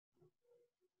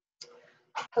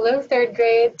Hello, third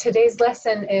grade. Today's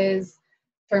lesson is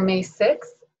for May 6th,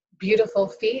 Beautiful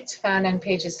Feet, found on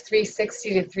pages 360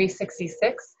 to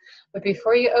 366. But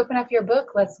before you open up your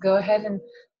book, let's go ahead and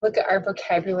look at our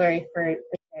vocabulary for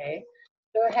the day.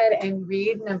 Go ahead and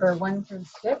read number 1 through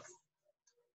 6.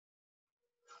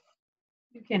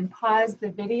 You can pause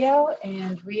the video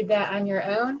and read that on your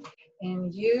own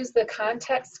and use the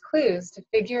context clues to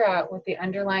figure out what the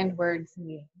underlined words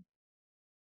mean.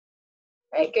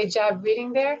 All right, good job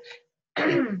reading there.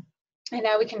 And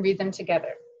now we can read them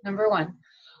together. Number 1,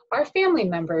 our family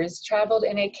members traveled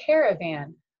in a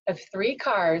caravan of 3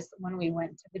 cars when we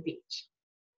went to the beach.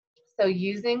 So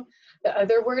using the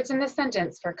other words in the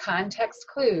sentence for context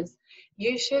clues,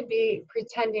 you should be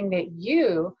pretending that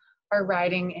you are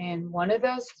riding in one of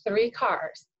those 3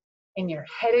 cars and you're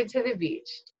headed to the beach.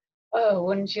 Oh,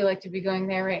 wouldn't you like to be going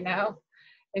there right now?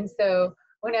 And so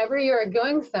whenever you're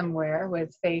going somewhere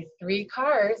with, say, 3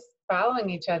 cars following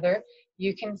each other,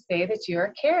 you can say that you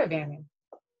are caravanning.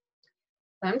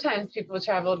 Sometimes people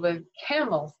traveled with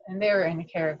camels and they were in a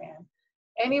caravan.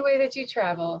 Any way that you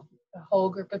travel, a whole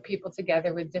group of people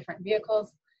together with different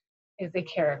vehicles is a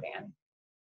caravan.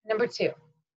 Number 2,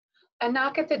 a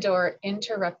knock at the door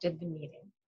interrupted the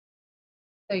meeting.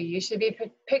 So you should be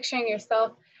picturing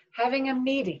yourself having a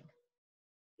meeting.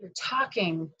 You're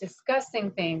talking, discussing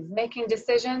things, making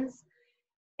decisions,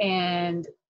 and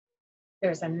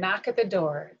there's a knock at the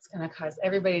door. It's going to cause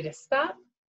everybody to stop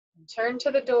and turn to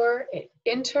the door. It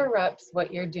interrupts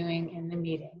what you're doing in the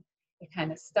meeting. It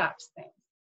kind of stops things.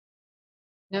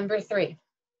 Number 3,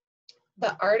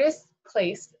 the artist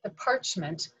placed the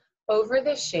parchment over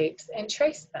the shapes and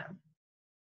traced them.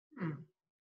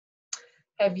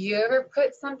 Have you ever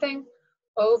put something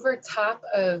over top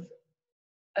of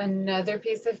another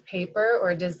piece of paper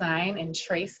or design and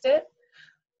traced it?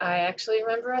 I actually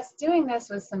remember us doing this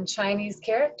with some Chinese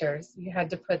characters. You had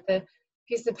to put the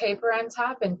piece of paper on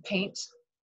top and paint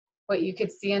what you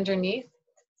could see underneath.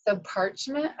 So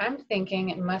parchment, I'm thinking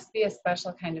it must be a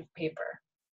special kind of paper.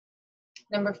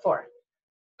 Number 4,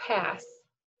 pass.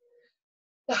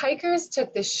 The hikers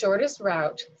took the shortest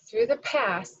route through the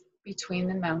pass between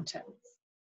the mountains.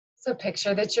 So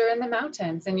picture that you're in the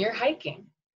mountains and you're hiking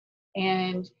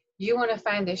and you want to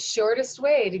find the shortest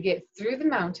way to get through the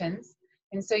mountains.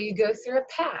 And so you go through a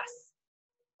pass.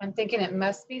 I'm thinking it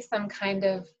must be some kind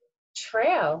of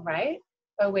trail, right?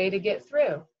 A way to get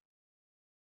through.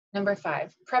 Number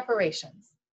 5,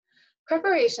 preparations.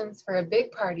 Preparations for a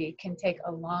big party can take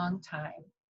a long time.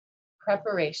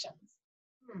 Preparations.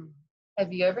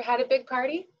 Have you ever had a big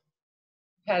party?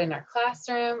 You had in our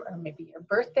classroom or maybe your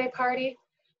birthday party.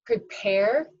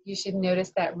 Prepare, you should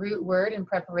notice that root word in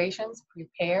preparations,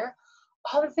 prepare.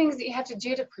 All the things that you have to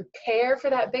do to prepare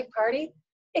for that big party,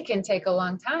 it can take a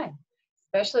long time,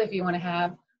 especially if you want to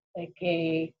have like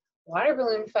a water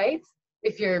balloon fight.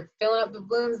 If you're filling up the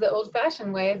balloons the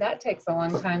old-fashioned way, that takes a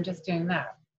long time just doing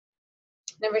that.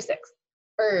 Number 6,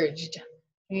 urged.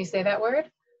 Can you say that word?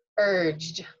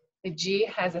 Urged. The G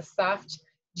has a soft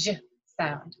J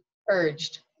sound,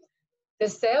 urged. The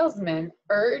salesman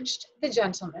urged the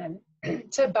gentleman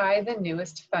to buy the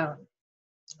newest phone.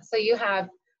 So you have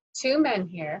 2 men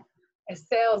here. A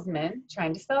salesman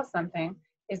trying to sell something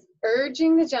is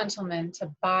urging the gentleman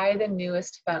to buy the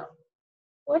newest phone.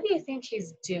 What do you think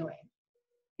he's doing?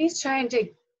 He's trying to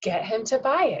get him to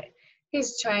buy it.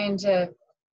 He's trying to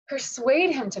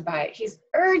persuade him to buy it. He's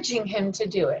urging him to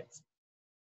do it.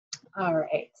 All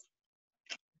right.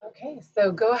 Okay,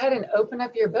 so go ahead and open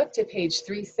up your book to page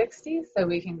 360 so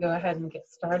we can go ahead and get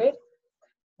started.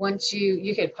 Once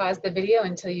you could pause the video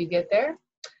until you get there.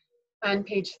 On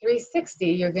page 360,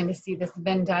 you're going to see this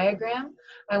Venn diagram.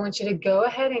 I want you to go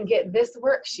ahead and get this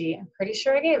worksheet. I'm pretty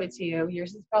sure I gave it to you.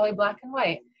 Yours is probably black and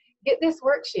white. Get this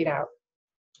worksheet out.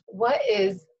 What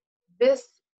is this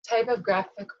type of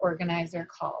graphic organizer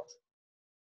called?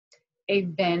 A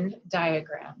Venn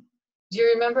diagram. Do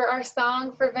you remember our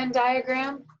song for Venn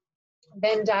diagram?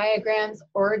 Venn diagrams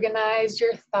organize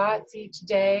your thoughts each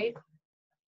day.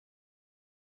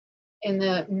 In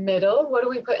the middle, what do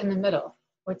we put in the middle?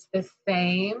 What's the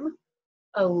same,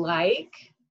 alike,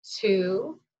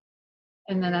 to,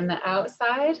 and then on the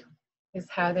outside is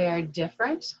how they are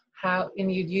different. How,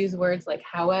 and you'd use words like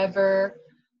however,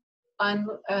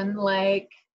 unlike.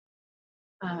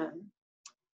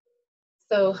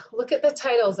 So look at the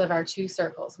titles of our 2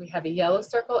 circles. We have a yellow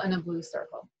circle and a blue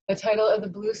circle. The title of the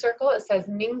blue circle, it says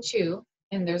Ming Chu,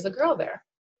 and there's a girl there.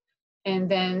 And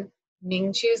then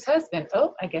Ming Chu's husband.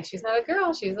 Oh, I guess she's not a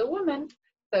girl, she's a woman.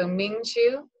 So Ming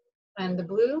Chu on the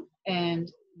blue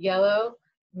and yellow,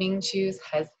 Ming Chu's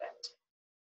husband.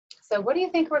 So what do you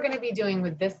think we're going to be doing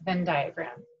with this Venn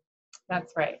diagram?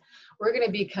 That's right. We're going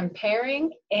to be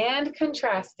comparing and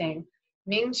contrasting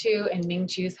Ming Chu and Ming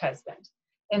Chu's husband.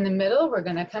 In the middle, we're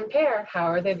going to compare. How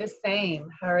are they the same?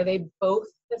 How are they both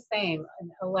the same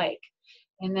and alike?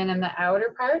 And then in the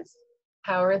outer parts,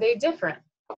 how are they different?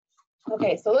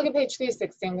 Okay, so look at page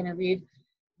 360. I'm going to read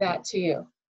that to you.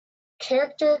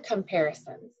 Character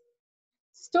comparisons.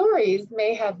 Stories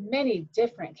may have many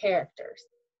different characters.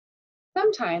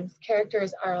 Sometimes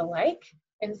characters are alike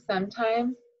and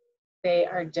sometimes they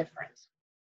are different.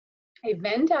 A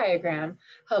Venn diagram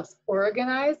helps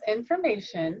organize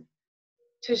information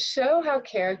to show how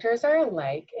characters are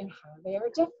alike and how they are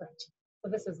different.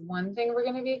 So this is one thing we're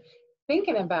going to be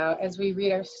thinking about as we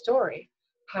read our story.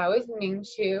 How is Ming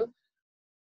Chu?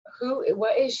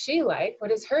 What is she like?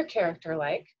 What is her character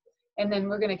like? And then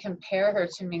we're going to compare her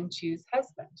to Ming Chu's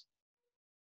husband.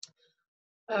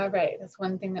 All right, that's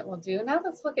one thing that we'll do. Now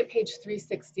let's look at page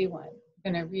 361.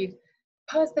 I'm going to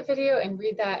pause the video and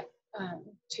read that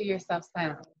to yourself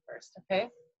silently first, okay?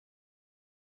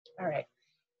 All right.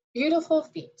 Beautiful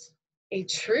Feet, a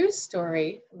true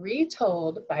story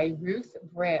retold by Ruth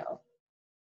Braille,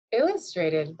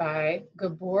 illustrated by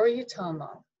Gabor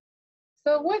Utomo.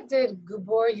 So what did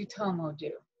Gabor Utomo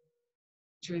do?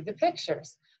 Drew the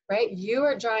pictures, right? You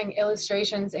are drawing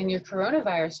illustrations in your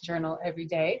coronavirus journal every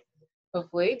day.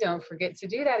 Hopefully, don't forget to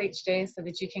do that each day so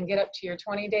that you can get up to your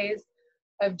 20 days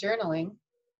of journaling.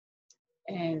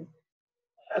 And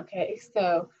okay,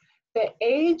 so the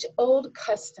age-old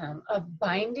custom of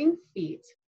binding feet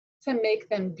to make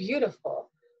them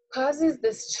beautiful causes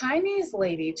this Chinese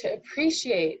lady to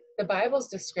appreciate the Bible's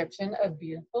description of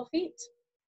beautiful feet.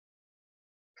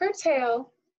 Her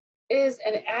tale is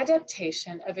an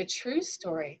adaptation of a true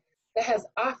story that has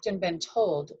often been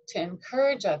told to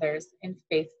encourage others in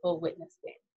faithful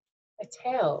witnessing. A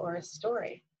tale or a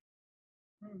story.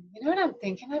 You know what I'm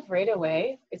thinking of right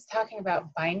away? It's talking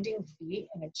about binding feet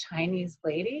and a Chinese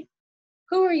lady.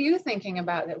 Who are you thinking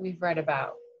about that we've read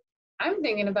about? I'm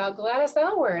thinking about Gladys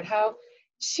Aylward, how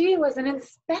she was an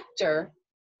inspector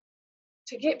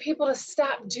to get people to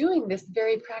stop doing this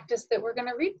very practice that we're going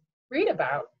to read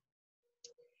about.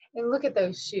 And look at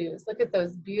those shoes. Look at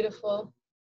those beautiful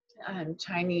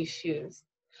Chinese shoes.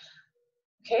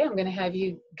 Okay, I'm going to have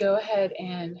you go ahead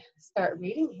and start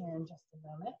reading here in just a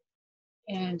moment.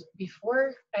 And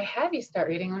before I have you start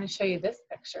reading, I want to show you this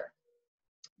picture.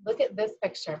 Look at this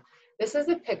picture. This is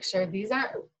a picture. These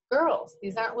aren't girls.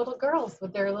 These aren't little girls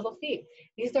with their little feet.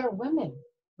 These are women.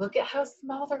 Look at how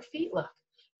small their feet look.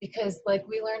 Because like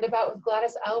we learned about with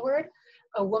Gladys Aylward,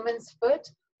 a woman's foot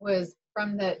was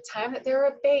from the time that they were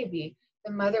a baby,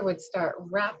 the mother would start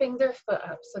wrapping their foot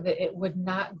up so that it would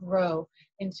not grow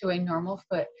into a normal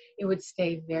foot. It would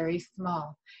stay very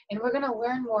small. And we're going to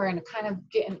learn more and kind of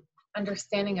get an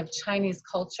understanding of Chinese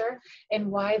culture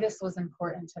and why this was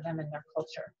important to them in their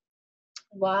culture.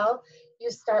 While you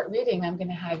start reading, I'm going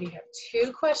to have you have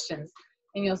 2 questions,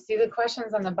 and you'll see the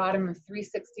questions on the bottom of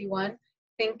 361.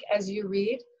 Think as you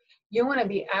read. You want to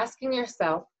be asking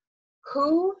yourself,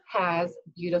 who has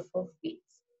beautiful feet?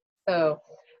 So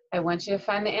I want you to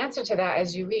find the answer to that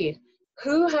as you read.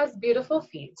 Who has beautiful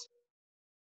feet?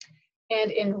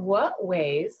 And in what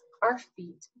ways are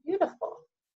feet beautiful?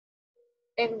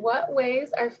 In what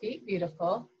ways are feet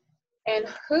beautiful? And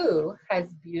who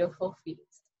has beautiful feet?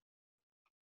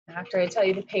 After I tell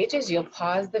you the pages, you'll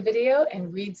pause the video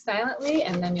and read silently,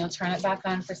 and then you'll turn it back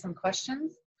on for some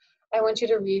questions. I want you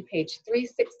to read page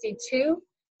 362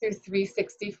 through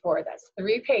 364. That's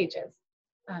 3 pages.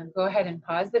 Go ahead and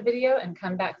pause the video and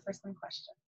come back for some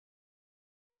questions.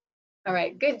 All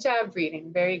right, good job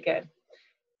reading, very good.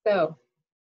 So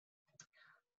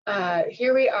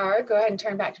here we are. Go ahead and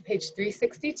turn back to page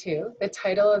 362. The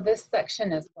title of this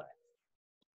section is what?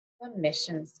 The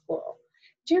Mission School.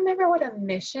 Do you remember what a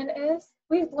mission is?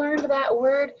 We've learned that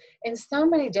word in so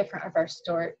many different of our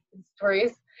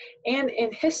stories and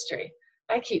in history.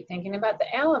 I keep thinking about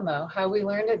the Alamo, how we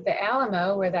learned at the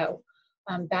Alamo where that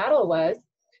battle was.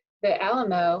 The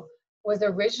Alamo was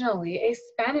originally a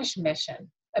Spanish mission,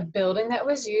 a building that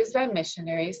was used by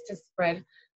missionaries to spread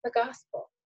the gospel.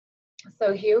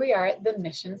 So here we are at the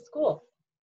mission school.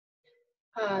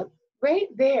 Right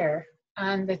there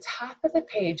on the top of the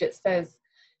page, it says,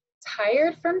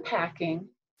 tired from packing,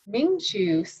 Ming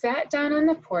Chu sat down on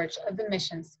the porch of the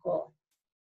mission school.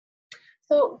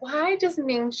 So why does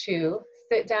Ming Chu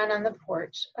sit down on the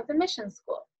porch of the mission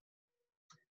school?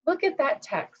 Look at that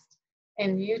text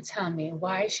and you tell me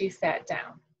why she sat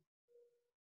down.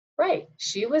 Right,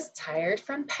 she was tired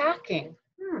from packing.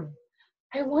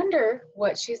 I wonder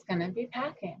what she's going to be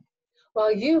packing.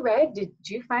 While you read, did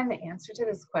you find the answer to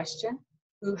this question?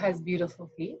 Who has beautiful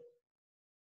feet?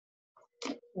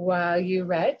 While you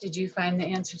read, did you find the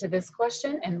answer to this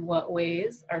question? In what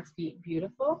ways are feet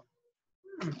beautiful?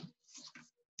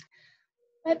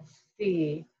 Let's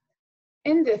see.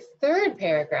 In the third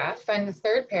paragraph, find the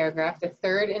third paragraph, the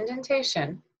third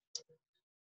indentation.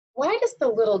 Why does the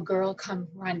little girl come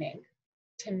running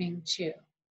to Ming Chu?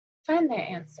 Find that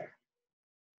answer.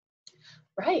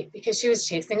 Right, because she was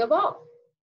chasing a ball.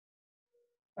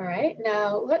 All right,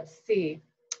 now let's see.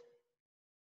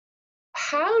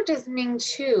 How does Ming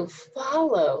Chu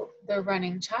follow the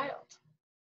running child?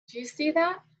 Do you see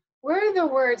that? Where are the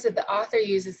words that the author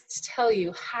uses to tell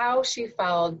you how she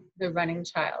followed the running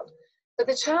child? So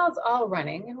the child's all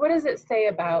running, and what does it say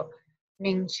about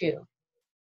Ming Chu?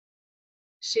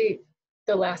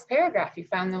 The last paragraph, you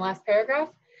found the last paragraph?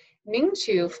 Ming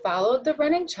Chu followed the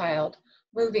running child,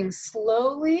 moving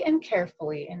slowly and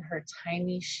carefully in her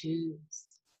tiny shoes.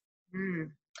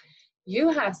 You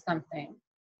have something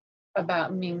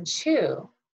about Ming Chu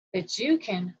that you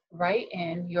can write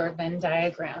in your Venn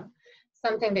diagram,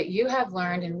 something that you have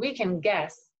learned, and we can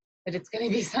guess that it's going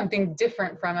to be something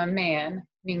different from a man,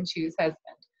 Ming Chu's husband.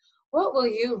 What will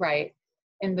you write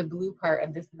in the blue part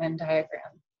of this Venn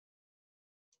diagram?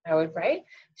 I would write,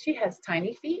 she has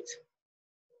tiny feet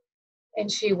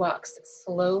and she walks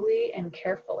slowly and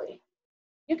carefully.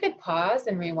 You could pause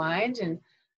and rewind and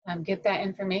get that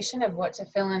information of what to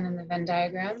fill in the Venn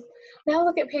diagram. Now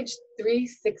look at page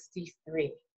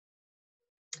 363.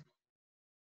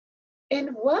 In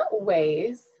what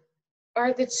ways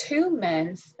are the two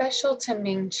men special to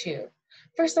Ming Chu?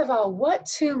 First of all, what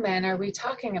two men are we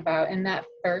talking about in that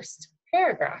first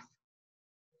paragraph?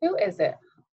 Who is it?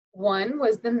 One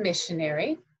was the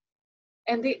missionary,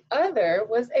 and the other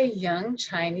was a young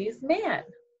Chinese man.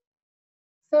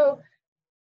 So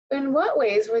in what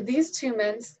ways were these two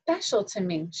men special to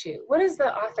Ming Chu? What does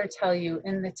the author tell you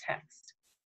in the text?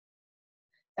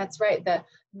 That's right, the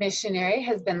missionary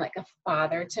has been like a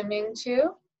father to Ming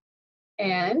Chu,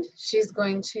 and she's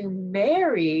going to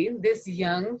marry this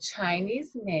young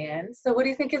Chinese man. So what do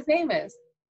you think his name is?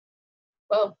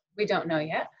 Well, we don't know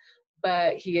yet,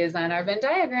 but he is on our Venn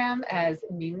diagram as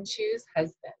Ming Chu's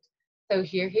husband. So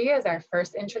here he is, our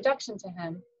first introduction to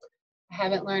him. I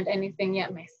haven't learned anything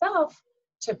yet myself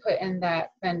to put in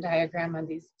that Venn diagram on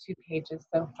these 2 pages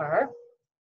so far.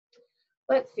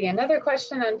 Let's see, another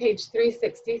question on page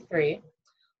 363.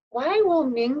 Why will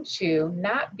Ming Chu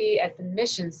not be at the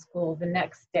mission school the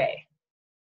next day?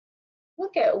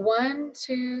 Look at 1,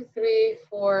 2, 3,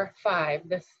 4, 5,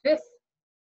 the 5th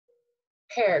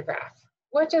paragraph.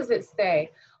 What does it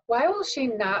say? Why will she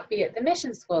not be at the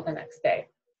mission school the next day?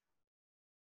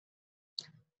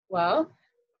 Well,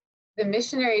 the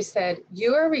missionary said,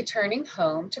 you are returning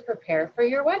home to prepare for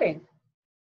your wedding.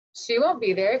 She won't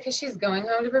be there because she's going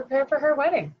home to prepare for her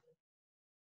wedding.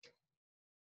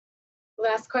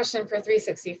 Last question for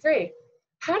 363.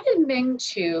 How did Ming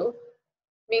Chu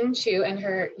and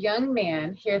her young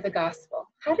man hear the gospel?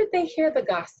 How did they hear the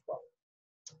gospel?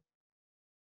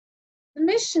 The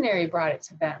missionary brought it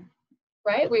to them,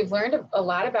 right? We've learned a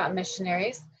lot about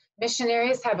missionaries.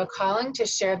 Missionaries have a calling to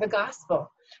share the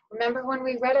gospel. Remember when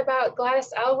we read about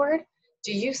Gladys Aylward?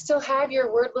 Do you still have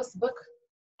your wordless book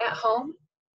at home?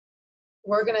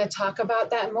 We're going to talk about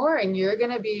that more, and you're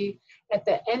going to be, at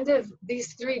the end of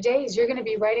these 3 days, you're going to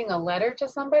be writing a letter to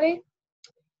somebody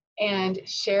and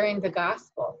sharing the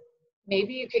gospel.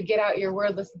 Maybe you could get out your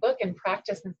wordless book and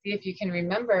practice and see if you can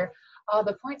remember all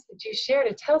the points that you share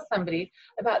to tell somebody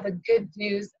about the good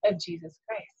news of Jesus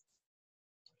Christ.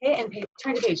 Okay, and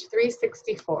turn to page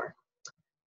 364.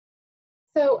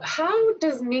 So how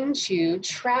does Ming Chu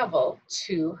travel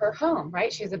to her home,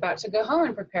 right? She's about to go home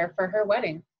and prepare for her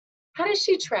wedding. How does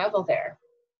she travel there?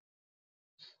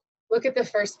 Look at the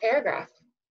first paragraph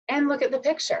and look at the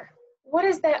picture. What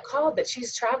is that called that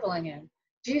she's traveling in?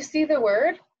 Do you see the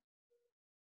word?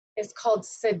 It's called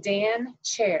sedan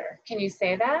chair. Can you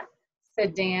say that?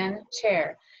 Sedan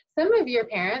chair. Some of your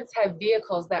parents have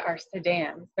vehicles that are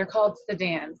sedans. They're called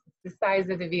sedans. It's the size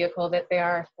of the vehicle that they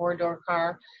are, a 4-door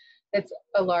car. That's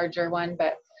a larger one,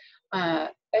 but a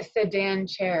sedan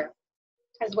chair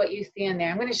is what you see in there.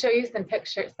 I'm going to show you some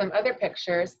pictures, some other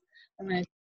pictures. I'm going to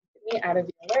get me out of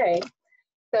your way.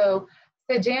 So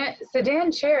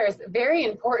sedan chairs, very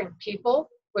important people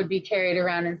would be carried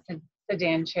around in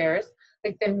sedan chairs.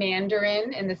 Like the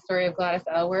Mandarin in the story of Gladys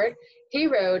Aylward, he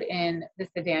rode in the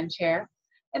sedan chair.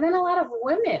 And then a lot of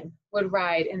women would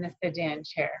ride in the sedan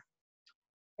chair.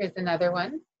 Here's another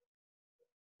one.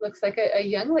 Looks like a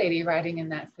young lady riding in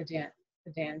that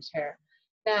sedan chair.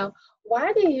 Now,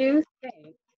 why do you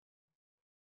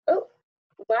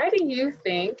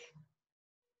think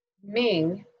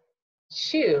Ming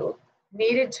Chu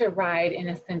needed to ride in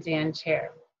a sedan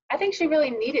chair. I think she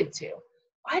really needed to.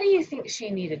 Why do you think she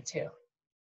needed to?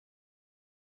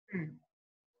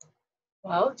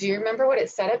 Well, do you remember what it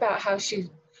said about how she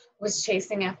was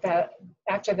chasing after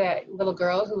that little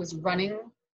girl who was running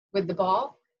with the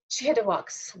ball? She had to walk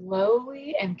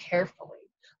slowly and carefully.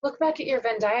 Look back at your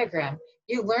Venn diagram.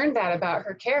 You learned that about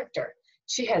her character.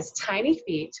 She has tiny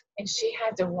feet and she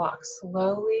had to walk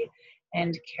slowly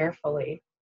and carefully.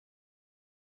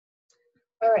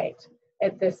 All right,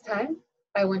 at this time,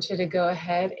 I want you to go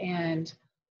ahead and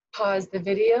pause the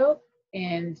video,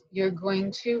 and you're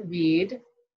going to read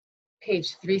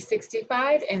page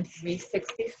 365 and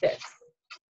 366.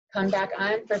 Come back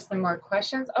on for some more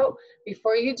questions. Oh,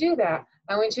 before you do that,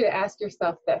 I want you to ask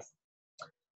yourself this.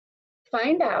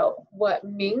 Find out what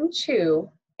Ming Chu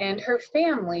and her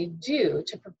family do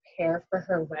to prepare for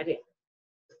her wedding.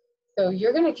 So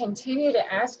you're going to continue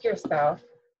to ask yourself,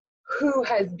 who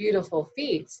has beautiful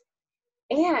feet?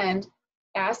 And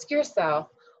ask yourself,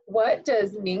 what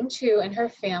does Ming Chu and her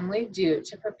family do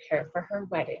to prepare for her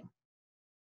wedding?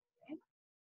 Okay.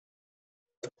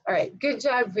 All right, good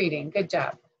job reading, good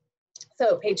job.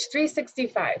 So page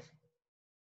 365.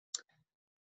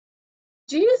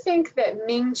 Do you think that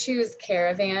Ming Chu's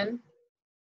caravan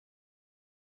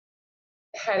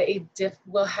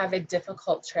will have a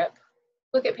difficult trip?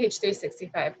 Look at page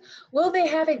 365. Will they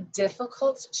have a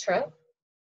difficult trip?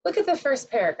 Look at the first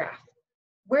paragraph.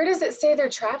 Where does it say they're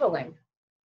traveling?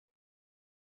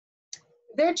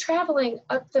 They're traveling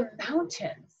up the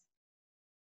mountains.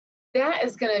 That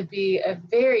is going to be a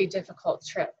very difficult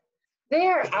trip. They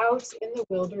are out in the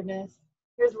wilderness.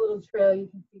 Here's a little trail you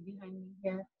can see behind me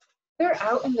here. They're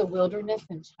out in the wilderness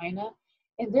in China,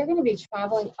 and they're going to be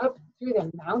traveling up through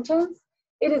the mountains.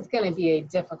 It is going to be a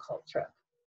difficult trip.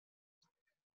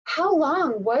 How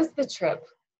long was the trip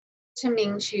to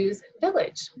Ming Chu's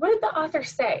village? What did the author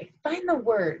say? Find the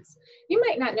words. You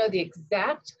might not know the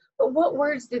exact, but what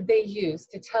words did they use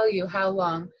to tell you how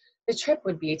long the trip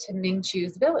would be to Ming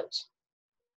Chu's village?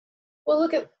 Well,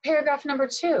 look at paragraph number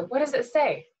 2. What does it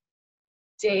say?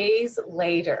 Days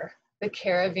later, the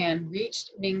caravan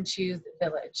reached Ming Chu's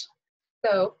village.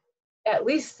 So at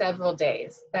least several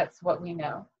days, that's what we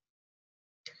know.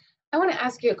 I want to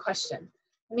ask you a question.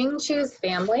 Ming Chu's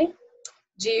family,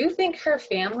 do you think her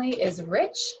family is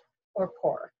rich or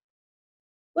poor?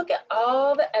 Look at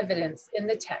all the evidence in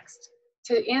the text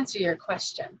to answer your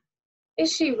question.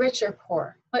 Is she rich or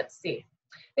poor? Let's see.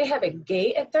 They have a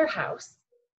gate at their house.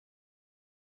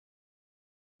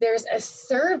 There's a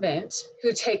servant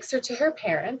who takes her to her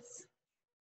parents.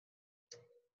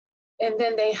 And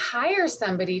then they hire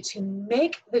somebody to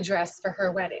make the dress for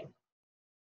her wedding.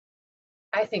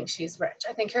 I think she's rich.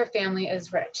 I think her family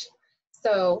is rich.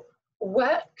 So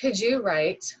what could you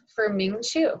write for Ming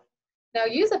Chu? Now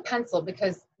use a pencil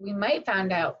because we might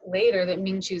find out later that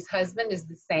Ming Chu's husband is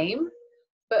the same.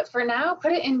 But for now,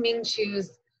 put it in Ming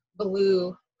Chu's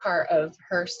blue part of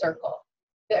her circle,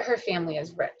 that her family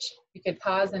is rich. You could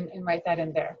pause and write that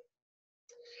in there.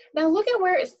 Now look at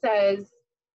where it says,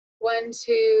 1,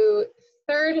 2,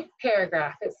 third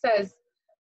paragraph. It says,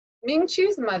 Ming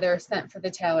Chu's mother sent for the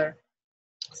tailor.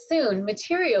 Soon,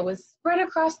 material was spread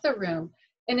across the room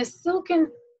in a silken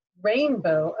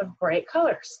rainbow of bright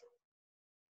colors.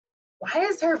 Why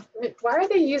are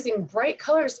they using bright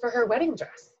colors for her wedding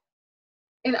dress?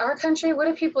 In our country, what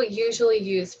do people usually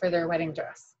use for their wedding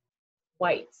dress?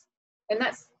 White. And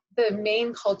that's the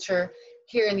main culture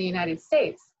here in the United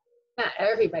States. Not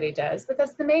everybody does, but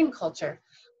that's the main culture.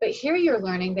 But here you're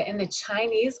learning that in the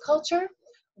Chinese culture,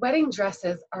 wedding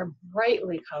dresses are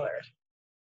brightly colored.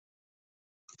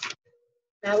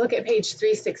 Now look at page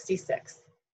 366.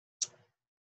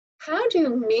 How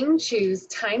do Ming Chu's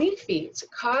tiny feet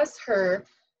cause her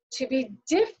to be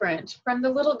different from the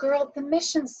little girl at the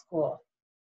mission school?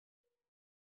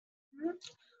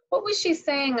 What was she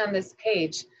saying on this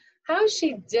page? How is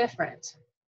she different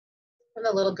from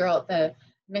the little girl at the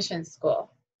mission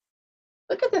school?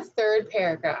 Look at the third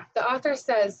paragraph. The author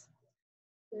says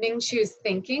Ming Chu's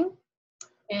thinking,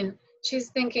 and she's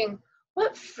thinking,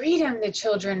 what freedom the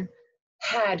children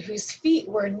had whose feet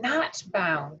were not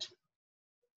bound.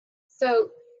 So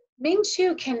Ming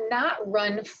Chu cannot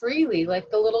run freely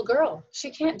like the little girl. She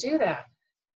can't do that.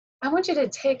 I want you to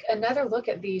take another look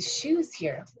at these shoes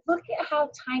here. Look at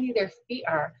how tiny their feet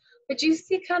are. But you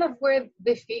see kind of where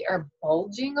the feet are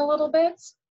bulging a little bit?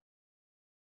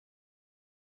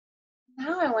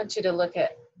 Now I want you to look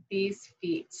at these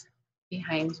feet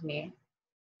behind me.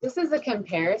 This is a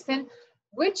comparison.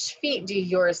 Which feet do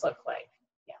yours look like?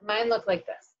 Yeah, mine look like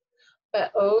this.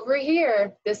 But over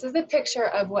here, this is a picture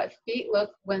of what feet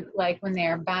look like when they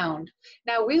are bound.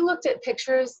 Now, we looked at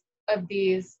pictures of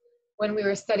these when we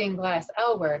were studying Gladys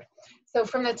Aylward. So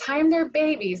from the time they're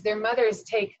babies, their mothers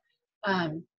take,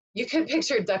 you can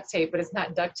picture duct tape, but it's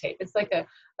not duct tape. It's like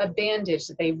a bandage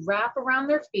that they wrap around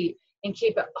their feet and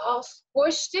keep it all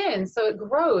squished in so it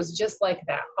grows just like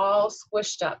that, all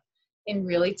squished up and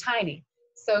really tiny.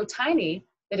 So tiny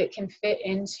that it can fit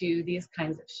into these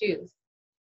kinds of shoes.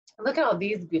 Look at all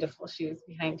these beautiful shoes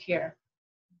behind here.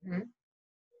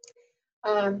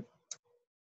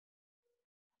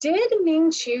 Did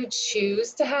Ming Chu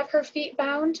choose to have her feet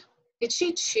bound? Did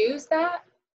she choose that?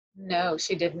 No,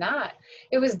 she did not.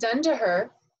 It was done to her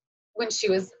when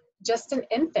she was just an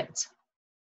infant.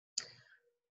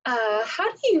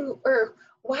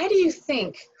 Why do you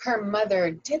think her mother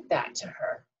did that to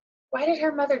her? Why did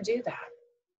her mother do that?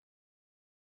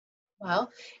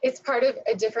 Well, it's part of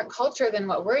a different culture than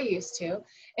what we're used to.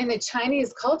 In the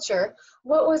Chinese culture,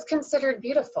 what was considered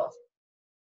beautiful?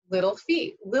 Little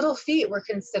feet. Little feet were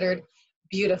considered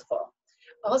beautiful.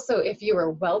 Also, if you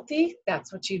were wealthy,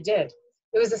 that's what you did.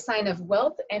 It was a sign of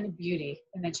wealth and beauty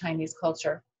in the Chinese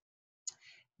culture.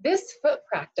 This foot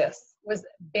practice was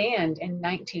banned in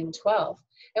 1912.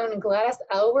 And when Gladys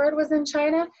Aylward was in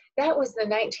China, that was the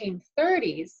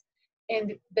 1930s.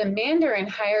 And the Mandarin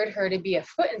hired her to be a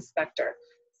foot inspector.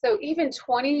 So even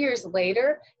 20 years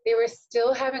later, they were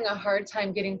still having a hard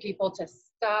time getting people to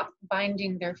stop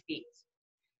binding their feet.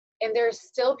 And there's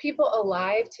still people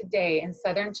alive today in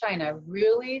southern China,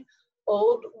 really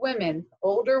old women,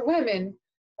 older women,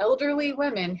 elderly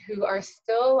women who are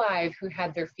still alive who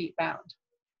had their feet bound.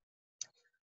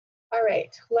 All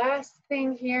right, last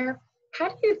thing here. How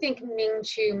do you think Ming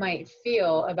Chu might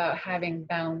feel about having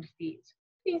bound feet?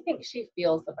 What do you think she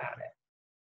feels about it?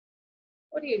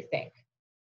 What do you think?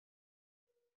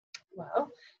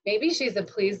 Well, maybe she's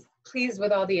pleased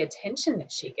with all the attention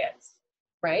that she gets,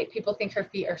 right? People think her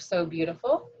feet are so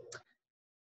beautiful.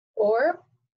 Or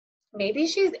maybe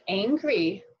she's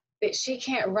angry that she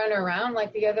can't run around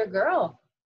like the other girl.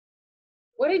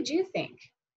 What did you think?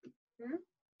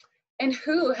 And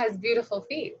who has beautiful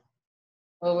feet?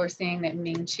 Well, we're seeing that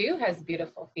Ming Chu has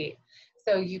beautiful feet.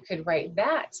 So you could write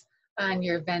that on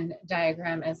your Venn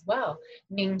diagram as well.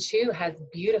 Ming Chu has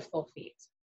beautiful feet.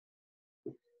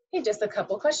 Okay, just a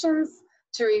couple questions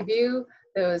to review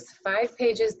those 5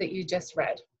 pages that you just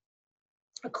read.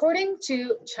 According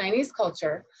to Chinese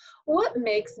culture, what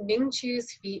makes Ming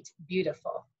Chu's feet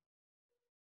beautiful?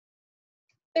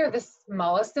 They're the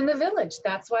smallest in the village.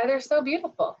 That's why they're so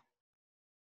beautiful.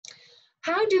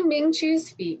 How do Ming Chu's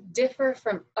feet differ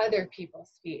from other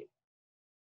people's feet?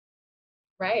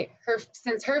 Right,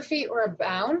 since her feet were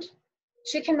bound,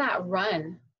 she cannot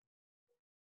run.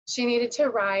 She needed to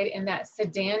ride in that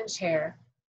sedan chair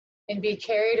and be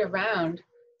carried around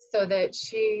so that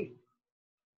she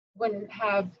wouldn't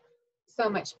have so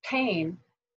much pain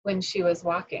when she was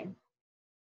walking.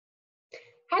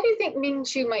 How do you think Ming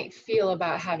Chu might feel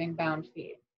about having bound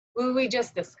feet? Well, we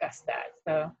just discussed that,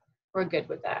 so we're good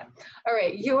with that. All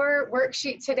right, your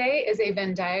worksheet today is a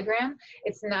Venn diagram.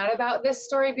 It's not about this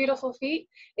story, Beautiful Feet.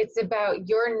 It's about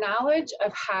your knowledge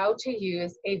of how to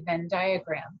use a Venn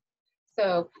diagram.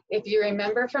 So if you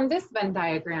remember from this Venn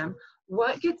diagram,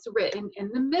 what gets written in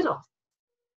the middle?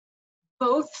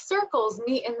 Both circles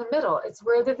meet in the middle. It's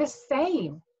where they're the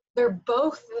same. They're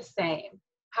both the same.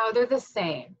 How they're the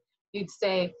same? You'd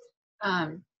say,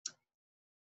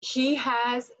 he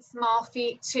has small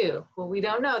feet too. Well, we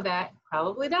don't know that.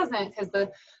 Probably doesn't, because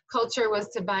the culture was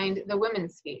to bind the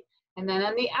women's feet. And then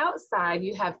on the outside,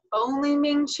 you have only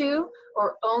Ming Chu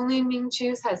or only Ming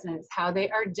Chu's husbands, how they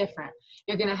are different.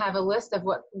 You're going to have a list of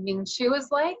what Ming Chu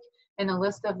is like and a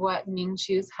list of what Ming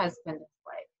Chu's husband is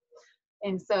like.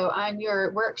 And so on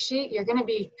your worksheet, you're going to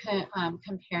be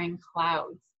comparing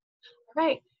clouds. All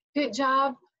right, good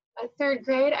job. 3rd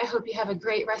grade, I hope you have a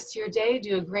great rest of your day.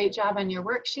 Do a great job on your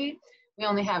worksheet. We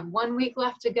only have 1 week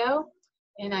left to go,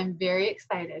 and I'm very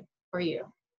excited for you.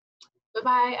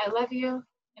 Bye-bye. I love you,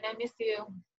 and I miss you.